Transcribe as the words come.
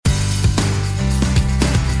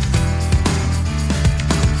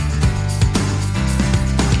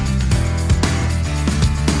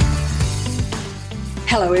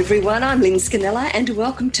Hello everyone, I'm Lynn Scanella and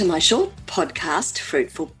welcome to my short podcast,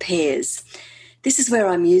 Fruitful Pairs. This is where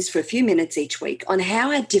I'm used for a few minutes each week on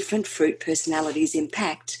how our different fruit personalities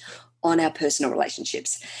impact on our personal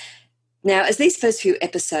relationships. Now, as these first few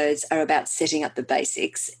episodes are about setting up the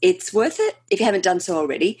basics, it's worth it, if you haven't done so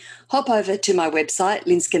already, hop over to my website,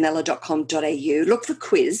 lynnscanella.com.au, look for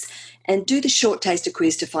quiz and do the short taster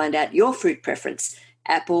quiz to find out your fruit preference,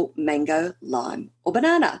 apple, mango, lime or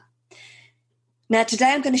banana. Now, today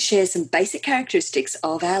I'm going to share some basic characteristics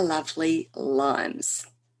of our lovely limes.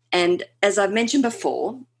 And as I've mentioned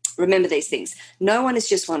before, remember these things. No one is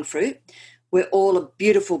just one fruit. We're all a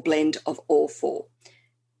beautiful blend of all four.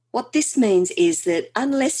 What this means is that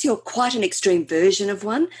unless you're quite an extreme version of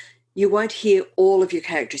one, you won't hear all of your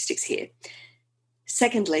characteristics here.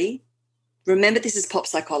 Secondly, remember this is pop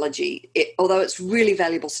psychology. Although it's really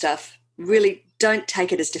valuable stuff, really don't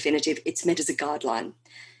take it as definitive. It's meant as a guideline.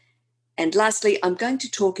 And lastly, I'm going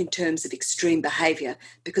to talk in terms of extreme behaviour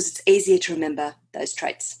because it's easier to remember those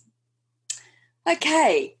traits.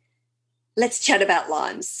 Okay, let's chat about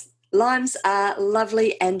limes. Limes are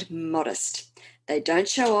lovely and modest. They don't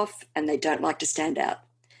show off and they don't like to stand out.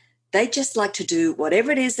 They just like to do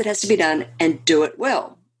whatever it is that has to be done and do it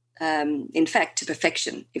well. In fact, to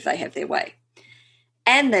perfection if they have their way.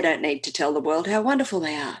 And they don't need to tell the world how wonderful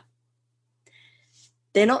they are.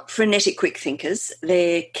 They're not frenetic quick thinkers.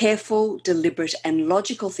 They're careful, deliberate and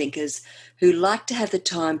logical thinkers who like to have the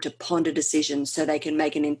time to ponder decisions so they can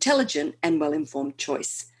make an intelligent and well-informed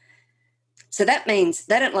choice. So that means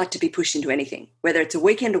they don't like to be pushed into anything, whether it's a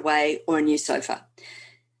weekend away or a new sofa.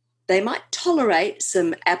 They might tolerate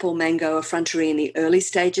some apple, mango effrontery in the early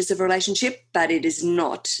stages of a relationship, but it is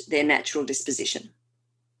not their natural disposition.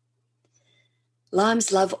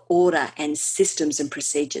 Limes love order and systems and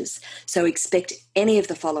procedures, so expect any of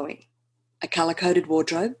the following: a colour-coded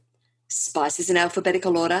wardrobe, spices in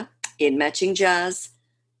alphabetical order, in matching jars,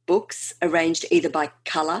 books arranged either by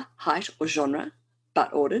colour, height or genre,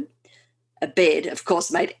 but ordered, a bed, of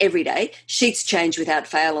course, made every day, sheets changed without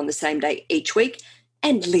fail on the same day each week,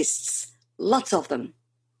 and lists, lots of them,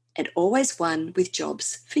 and always one with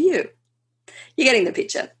jobs for you. You're getting the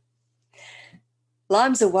picture.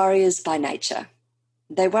 Limes are worriers by nature.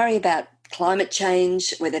 They worry about climate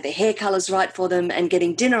change, whether their hair colour's right for them, and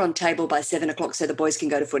getting dinner on table by 7 o'clock so the boys can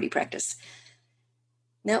go to footy practice.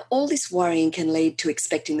 Now, all this worrying can lead to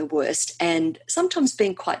expecting the worst and sometimes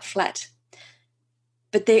being quite flat.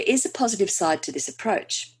 But there is a positive side to this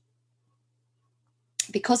approach.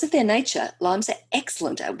 Because of their nature, limes are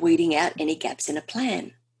excellent at weeding out any gaps in a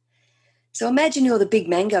plan. So imagine you're the big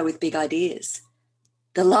mango with big ideas.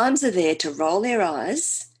 The limes are there to roll their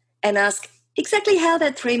eyes and ask exactly how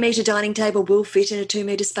that 3-metre dining table will fit in a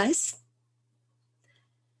 2-metre space.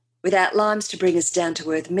 Without limes to bring us down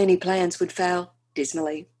to earth, many plans would fail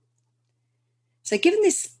dismally. So given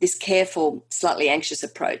this careful, slightly anxious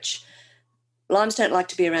approach, limes don't like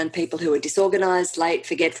to be around people who are disorganised, late,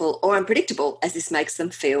 forgetful or unpredictable, as this makes them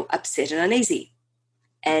feel upset and uneasy.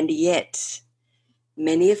 And yet,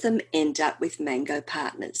 many of them end up with mango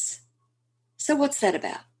partners. So what's that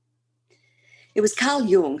about? It was Carl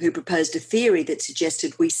Jung who proposed a theory that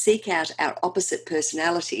suggested we seek out our opposite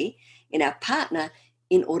personality in our partner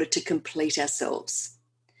in order to complete ourselves.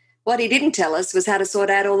 What he didn't tell us was how to sort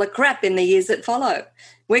out all the crap in the years that follow.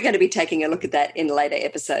 We're going to be taking a look at that in later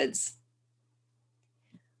episodes.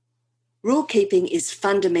 Rule keeping is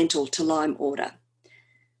fundamental to lime order.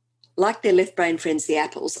 Like their left brain friends, the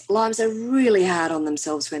apples, limes are really hard on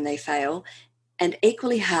themselves when they fail and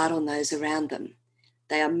equally hard on those around them.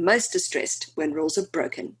 They are most distressed when rules are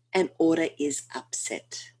broken and order is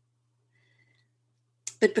upset.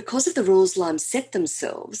 But because of the rules limes set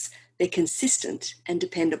themselves, they're consistent and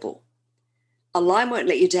dependable. A lime won't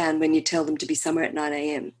let you down when you tell them to be somewhere at 9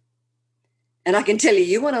 a.m. And I can tell you,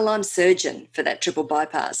 you want a lime surgeon for that triple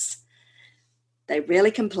bypass. They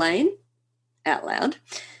rarely complain out loud,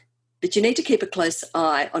 but you need to keep a close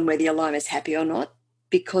eye on whether your lime is happy or not,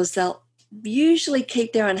 because they'll usually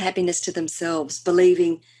keep their unhappiness to themselves,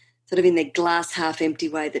 believing sort of in their glass half empty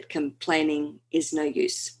way that complaining is no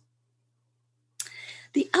use.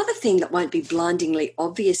 The other thing that won't be blindingly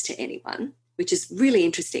obvious to anyone, which is really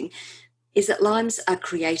interesting, is that limes are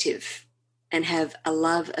creative and have a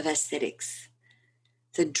love of aesthetics.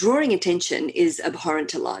 So drawing attention is abhorrent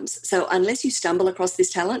to limes. So unless you stumble across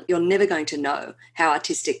this talent, you're never going to know how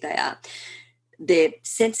artistic they are. Their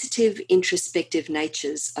sensitive, introspective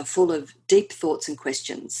natures are full of deep thoughts and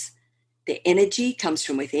questions. Their energy comes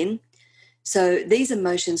from within. So these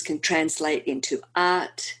emotions can translate into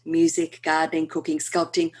art, music, gardening, cooking,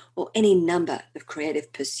 sculpting, or any number of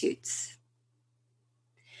creative pursuits.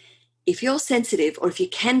 if you're sensitive, or if you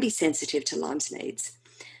can be sensitive to Lime's needs,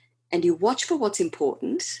 and you watch for what's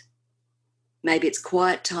important, maybe it's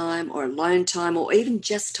quiet time or alone time or even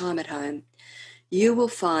just time at home, you will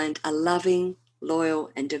find a loving,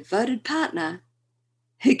 loyal, and devoted partner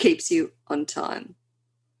who keeps you on time,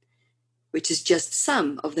 which is just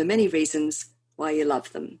some of the many reasons why you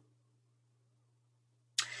love them.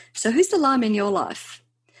 So who's the Lime in your life?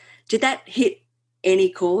 Did that hit any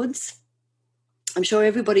chords? I'm sure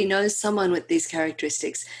everybody knows someone with these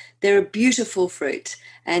characteristics. They're a beautiful fruit,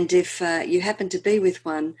 and if you happen to be with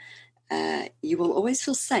one, you will always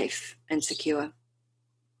feel safe and secure.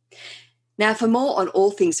 Now, for more on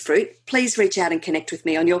all things fruit, please reach out and connect with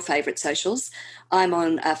me on your favourite socials. I'm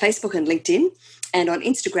on Facebook and LinkedIn, and on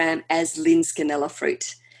Instagram as Lynn Scanella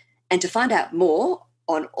Fruit. And to find out more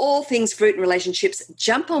on all things fruit and relationships,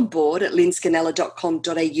 jump on board at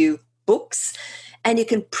lynnscanella.com.au books. And you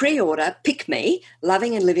can pre-order Pick Me,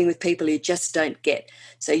 Loving and Living with People You Just Don't Get.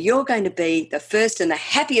 So you're going to be the first and the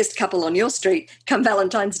happiest couple on your street come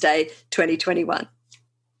Valentine's Day 2021.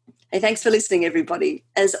 Hey, thanks for listening, everybody.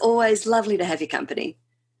 As always, lovely to have your company.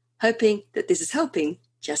 Hoping that this is helping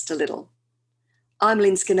just a little. I'm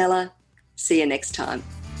Lynn Scanella. See you next time.